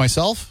can fix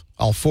myself,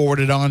 I'll forward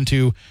it on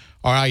to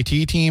our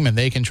IT team and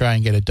they can try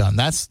and get it done.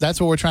 That's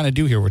what we're trying to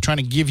do here. We're trying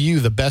to give you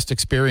the best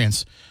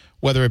experience,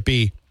 whether it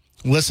be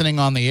listening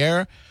on the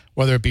air,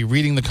 whether it be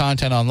reading the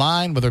content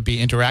online, whether it be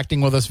interacting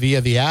with us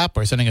via the app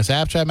or sending us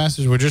app chat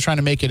messages. We're just trying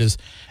to make it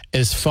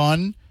as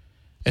fun,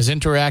 as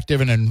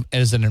interactive, and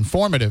as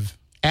informative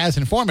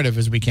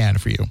as we can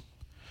for you.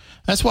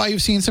 That's why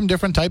you've seen some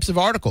different types of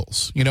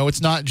articles.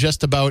 It's not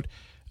just about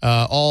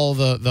all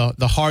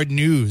the hard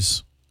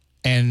news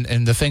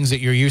and the things that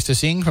you're used to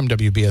seeing from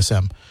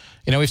WBSM.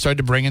 We've started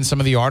to bring in some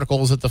of the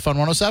articles that the Fun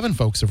 107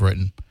 folks have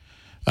written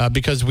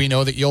because we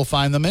know that you'll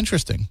find them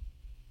interesting.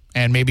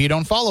 And maybe you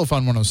don't follow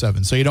Fun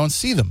 107, so you don't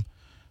see them.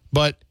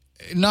 But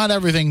not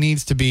everything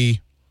needs to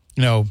be,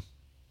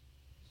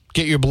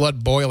 get your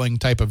blood boiling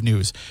type of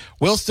news.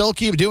 We'll still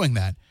keep doing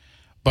that.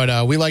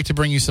 But we like to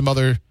bring you some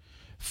other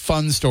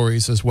fun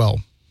stories as well.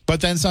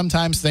 But then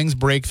sometimes things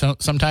break.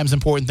 Sometimes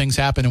important things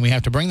happen, and we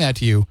have to bring that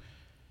to you,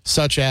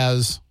 such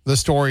as the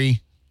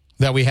story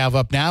that we have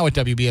up now at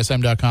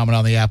WBSM.com and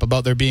on the app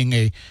about there being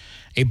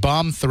a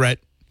bomb threat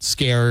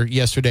scare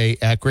yesterday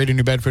at Greater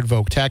New Bedford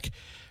Voc Tech,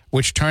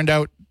 which turned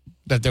out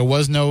that there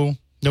was no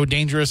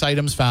dangerous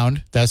items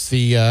found. That's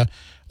the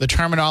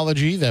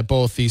terminology that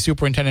both the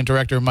Superintendent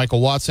Director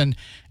Michael Watson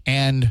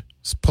and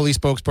police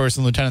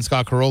spokesperson Lieutenant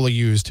Scott Carolla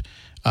used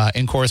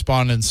in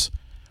correspondence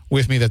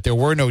with me, that there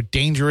were no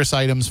dangerous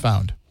items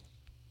found,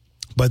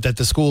 but that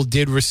the school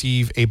did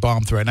receive a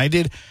bomb threat. And I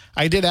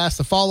did ask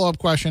the follow-up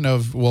question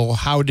of, well,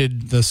 how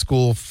did the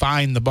school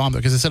find the bomb?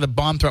 Because it said a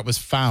bomb threat was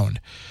found.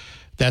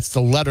 That's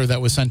the letter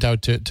that was sent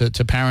out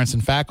to parents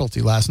and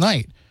faculty last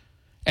night.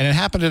 And it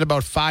happened at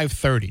about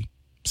 5:30.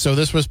 So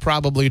this was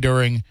probably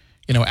during,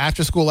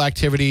 after-school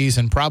activities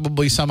and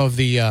probably some of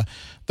the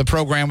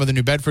program where the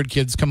New Bedford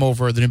kids come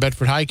over, the New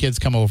Bedford High kids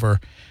come over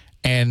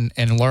and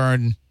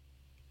learn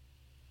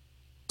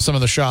some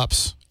of the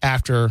shops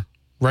after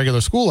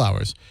regular school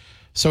hours.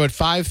 So at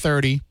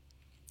 5:30,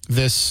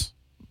 this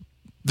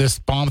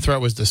bomb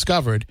threat was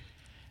discovered,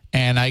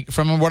 and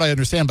from what I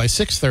understand, by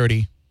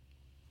 6:30,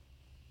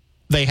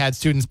 they had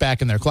students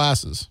back in their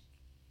classes.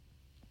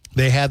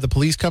 They had the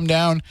police come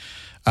down.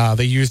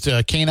 They used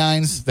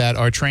canines that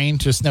are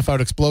trained to sniff out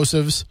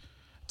explosives.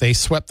 They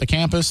swept the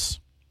campus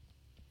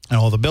and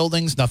all the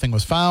buildings. Nothing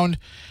was found,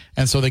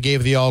 and so they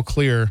gave the all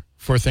clear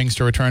for things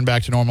to return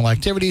back to normal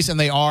activities, and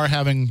they are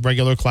having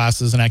regular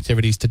classes and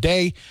activities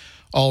today,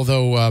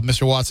 although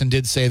Mr. Watson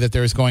did say that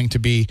there is going to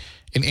be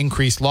an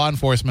increased law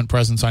enforcement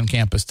presence on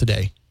campus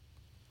today.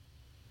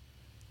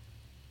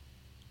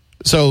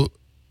 So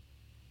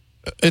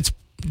it's,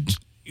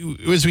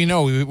 as we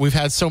know, we've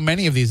had so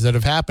many of these that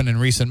have happened in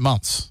recent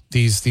months,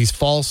 these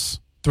false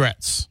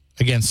threats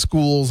against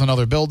schools and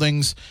other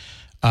buildings.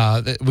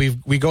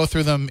 We go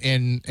through them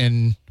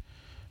in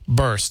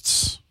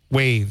bursts,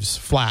 waves,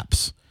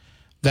 flaps,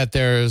 that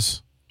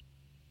there's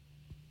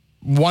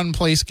one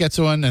place gets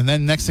one, and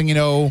then next thing you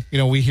know,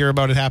 we hear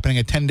about it happening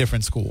at 10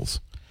 different schools.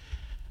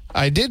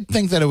 I did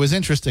think that it was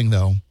interesting,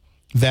 though,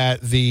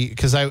 that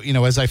because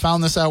as I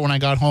found this out when I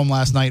got home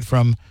last night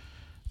from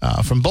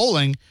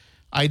bowling,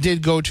 I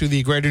did go to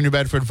the Greater New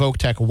Bedford Voc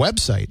Tech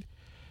website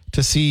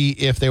to see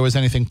if there was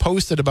anything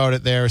posted about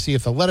it there, see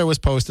if the letter was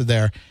posted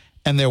there,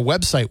 and their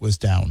website was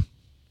down.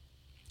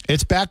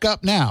 It's back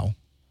up now,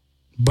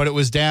 but it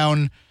was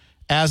down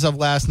as of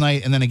last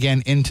night and then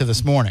again into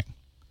this morning.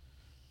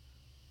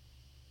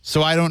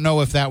 So I don't know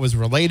if that was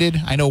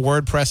related. I know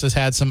WordPress has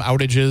had some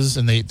outages,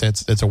 and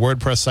that's a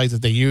WordPress site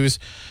that they use.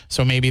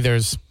 So maybe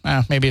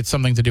maybe it's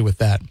something to do with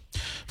that.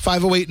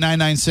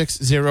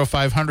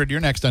 508-996-0500. You're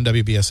next on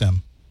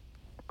WBSM.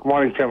 Good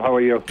morning, Tim. How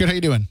are you? Good. How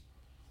you doing?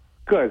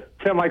 Good.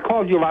 Tim, I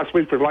called you last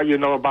week to let you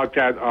know about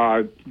that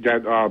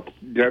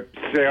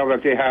sale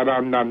that they had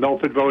on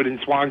Milford Road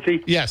in Swansea.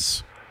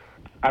 Yes.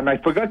 And I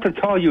forgot to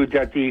tell you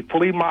that the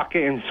flea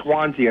market in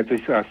Swansea at the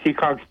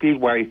Seacon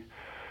Speedway,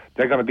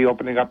 they're going to be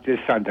opening up this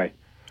Sunday.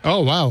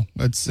 Oh, wow.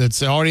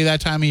 It's already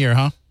that time of year,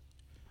 huh?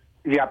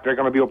 Yep, they're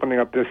going to be opening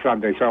up this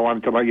Sunday, so I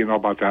wanted to let you know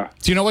about that.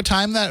 Do you know what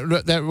time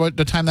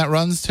the time that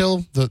runs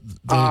till? Yeah,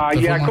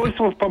 it goes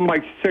from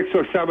like 6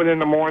 or 7 in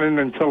the morning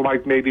until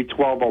like maybe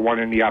 12 or 1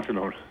 in the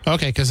afternoon.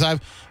 Okay, because I'm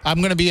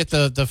going to be at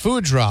the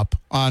food drop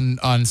on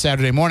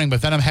Saturday morning,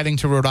 but then I'm heading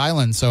to Rhode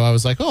Island, so I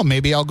was like, oh,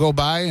 maybe I'll go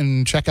by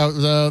and check out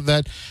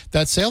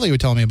that sale that you were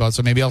telling me about.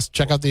 So maybe I'll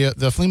check out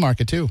the flea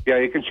market too. Yeah,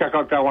 you can check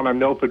out that one on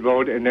Milford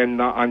Road, and then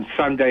on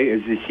Sunday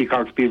is the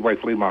Seacon Speedway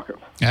Flea Market.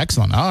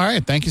 Excellent. All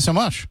right, thank you so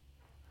much.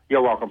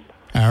 You're welcome.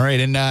 All right,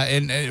 and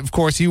of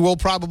course, you will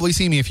probably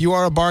see me. If you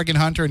are a bargain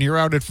hunter and you're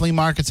out at flea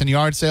markets and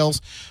yard sales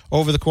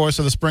over the course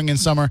of the spring and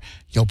summer,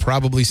 you'll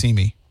probably see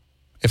me.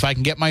 If I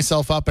can get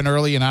myself up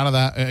early and get out of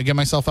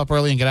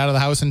the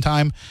house in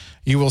time,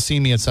 you will see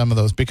me at some of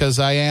those, because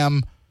I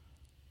am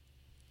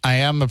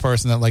a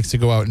person that likes to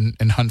go out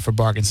and hunt for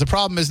bargains. The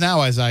problem is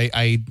now, as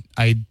I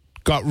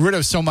got rid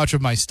of so much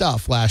of my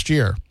stuff last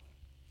year,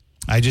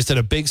 I just did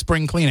a big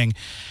spring cleaning,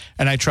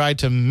 and I tried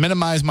to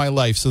minimize my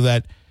life so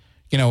that,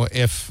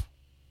 if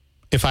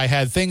I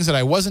had things that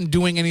I wasn't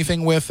doing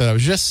anything with, that I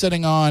was just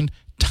sitting on,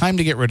 time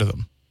to get rid of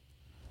them.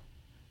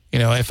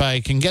 If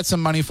I can get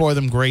some money for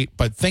them, great.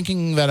 But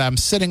thinking that I'm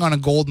sitting on a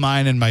gold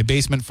mine in my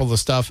basement full of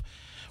stuff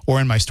or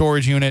in my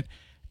storage unit,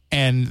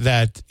 and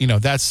that,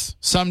 that's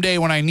someday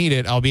when I need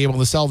it, I'll be able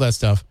to sell that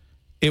stuff.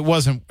 It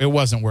wasn't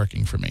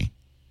working for me.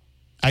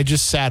 I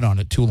just sat on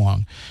it too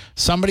long.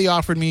 Somebody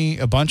offered me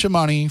a bunch of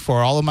money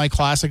for all of my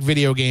classic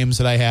video games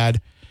that I had,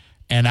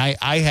 and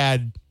I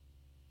had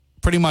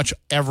pretty much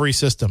every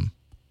system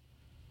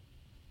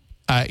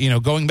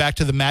Going back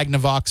to the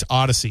Magnavox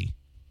Odyssey.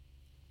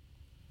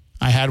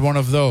 I had one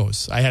of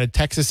those. I had a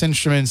Texas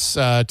Instruments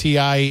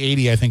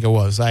TI-80, I think it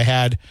was. I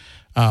had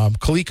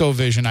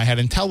ColecoVision. I had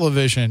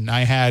Intellivision.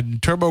 I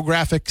had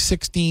TurboGrafx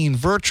 16,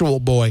 Virtual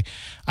Boy.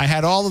 I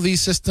had all of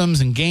these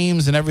systems and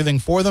games and everything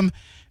for them.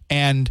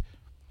 And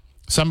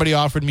somebody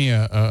offered me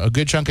a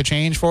good chunk of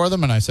change for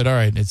them. And I said, all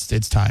right,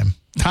 it's time.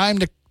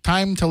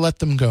 Time to let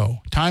them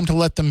go. Time to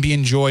let them be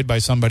enjoyed by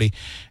somebody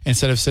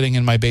instead of sitting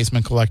in my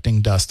basement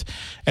collecting dust.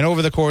 And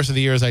over the course of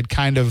the years, I'd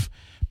kind of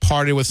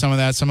parted with some of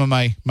that, some of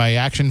my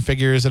action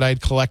figures that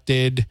I'd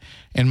collected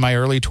in my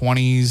early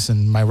 20s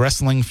and my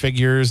wrestling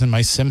figures and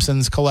my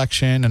Simpsons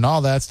collection and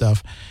all that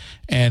stuff.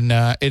 And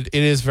it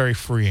is very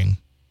freeing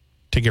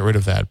to get rid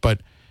of that.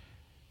 But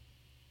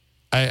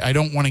I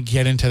don't want to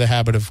get into the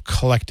habit of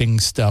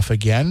collecting stuff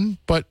again.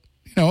 But,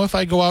 if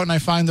I go out and I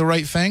find the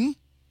right thing,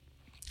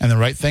 and the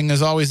right thing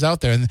is always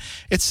out there. And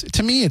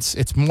to me,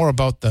 it's more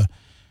about the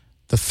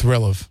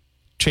thrill of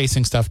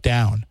chasing stuff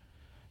down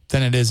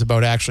than it is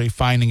about actually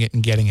finding it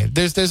and getting it.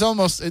 There's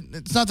almost,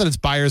 it's not that it's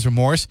buyer's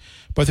remorse,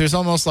 but there's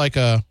almost like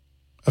a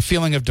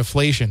feeling of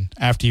deflation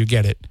after you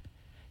get it.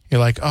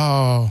 You're like,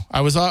 oh,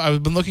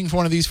 I've been looking for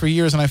one of these for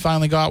years and I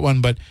finally got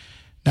one, but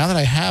now that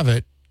I have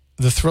it,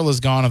 the thrill is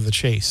gone of the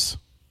chase.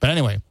 But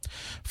anyway,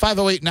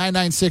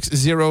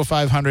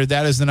 508-996-0500.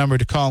 That is the number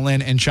to call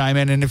in and chime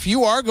in. And if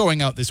you are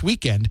going out this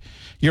weekend,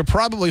 you're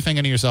probably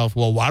thinking to yourself,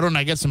 well, why don't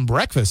I get some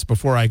breakfast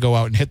before I go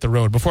out and hit the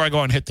road, before I go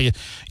out and hit the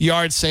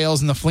yard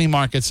sales and the flea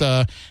markets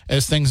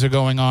as things are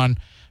going on?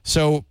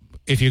 So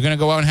if you're going to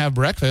go out and have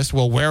breakfast,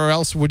 well, where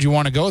else would you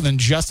want to go than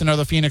Just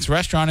Another Phoenix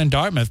restaurant in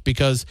Dartmouth?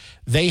 Because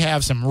they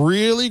have some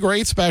really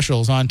great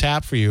specials on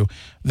tap for you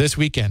this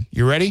weekend.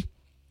 You ready?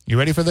 You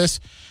ready for this?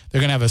 They're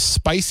going to have a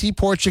spicy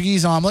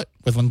Portuguese omelet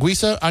with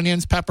linguiça,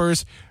 onions,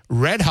 peppers,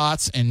 red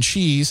hots, and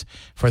cheese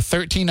for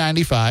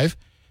 $13.95.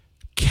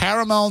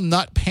 Caramel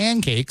nut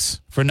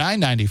pancakes for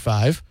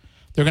 $9.95.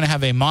 They're going to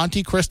have a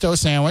Monte Cristo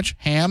sandwich,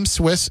 ham,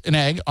 Swiss, and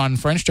egg on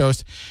French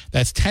toast.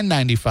 That's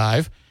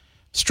 $10.95.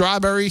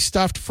 Strawberry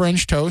stuffed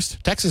French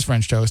toast, Texas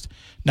French toast,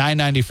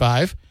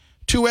 $9.95.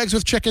 2 eggs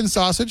with chicken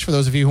sausage for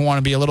those of you who want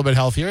to be a little bit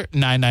healthier,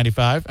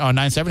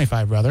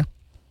 $9.75 rather.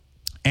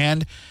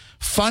 And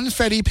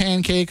funfetti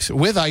pancakes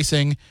with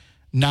icing,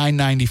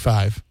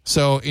 $9.95.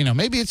 So,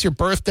 maybe it's your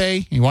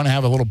birthday. You want to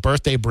have a little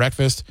birthday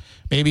breakfast.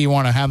 Maybe you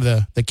want to have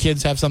the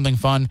kids have something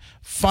fun.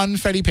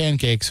 Funfetti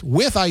pancakes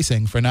with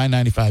icing for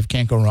 $9.95.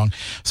 Can't go wrong.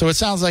 So it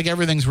sounds like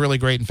everything's really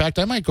great. In fact,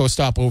 I might go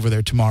stop over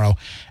there tomorrow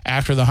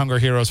after the Hunger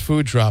Heroes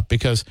food drop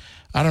because,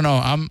 I don't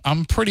know,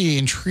 I'm pretty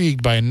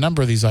intrigued by a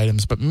number of these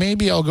items, but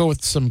maybe I'll go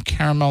with some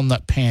caramel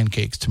nut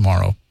pancakes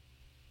tomorrow.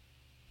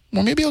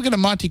 Or maybe I'll get a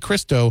Monte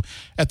Cristo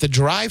at the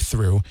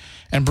drive-thru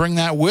and bring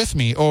that with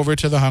me over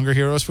to the Hunger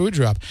Heroes food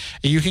drop.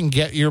 You can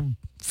get your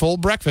full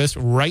breakfast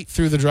right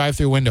through the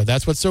drive-thru window.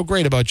 That's what's so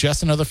great about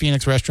Just Another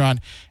Phoenix restaurant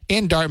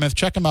in Dartmouth.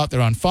 Check them out.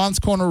 They're on Fons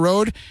Corner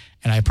Road,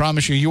 and I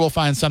promise you will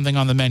find something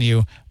on the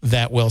menu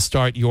that will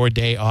start your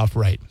day off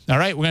right. All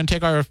right, we're going to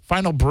take our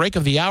final break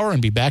of the hour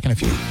and be back in a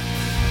few.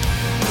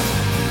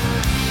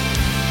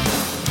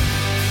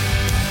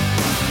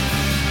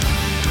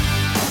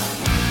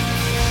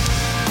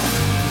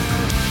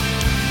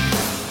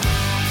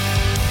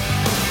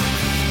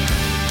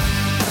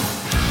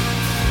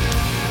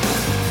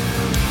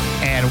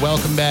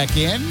 Welcome back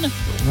in.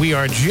 We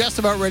are just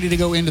about ready to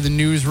go into the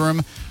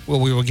newsroom where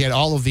we will get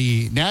all of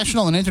the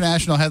national and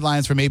international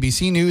headlines from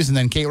ABC News, and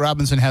then Kate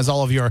Robinson has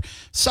all of your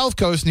South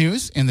Coast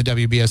news in the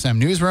WBSM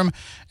newsroom.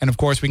 And, of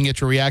course, we can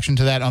get your reaction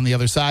to that on the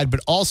other side.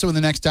 But also in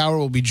the next hour,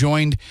 we'll be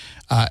joined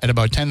at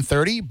about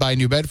 10:30 by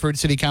New Bedford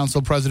City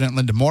Council President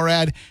Linda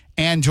Morad.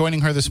 And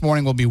joining her this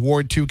morning will be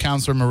Ward 2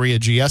 Councilor Maria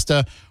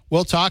Giesta.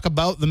 We'll talk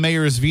about the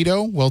mayor's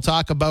veto. We'll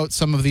talk about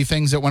some of the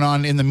things that went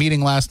on in the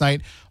meeting last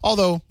night.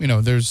 Although,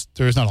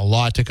 there's not a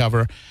lot to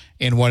cover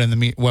in what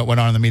went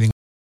on in the meeting.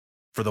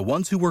 For the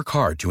ones who work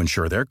hard to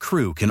ensure their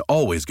crew can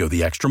always go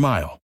the extra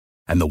mile,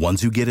 and the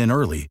ones who get in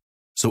early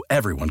so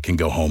everyone can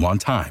go home on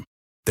time,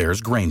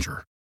 there's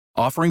Grainger,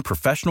 offering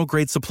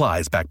professional-grade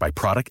supplies backed by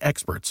product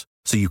experts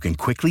so you can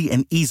quickly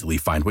and easily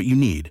find what you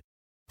need.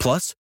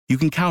 Plus, you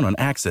can count on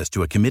access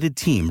to a committed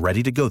team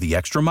ready to go the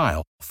extra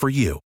mile for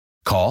you.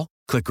 Call,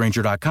 click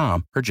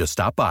Grainger.com, or just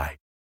stop by.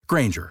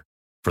 Grainger,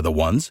 for the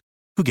ones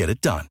who get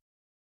it done.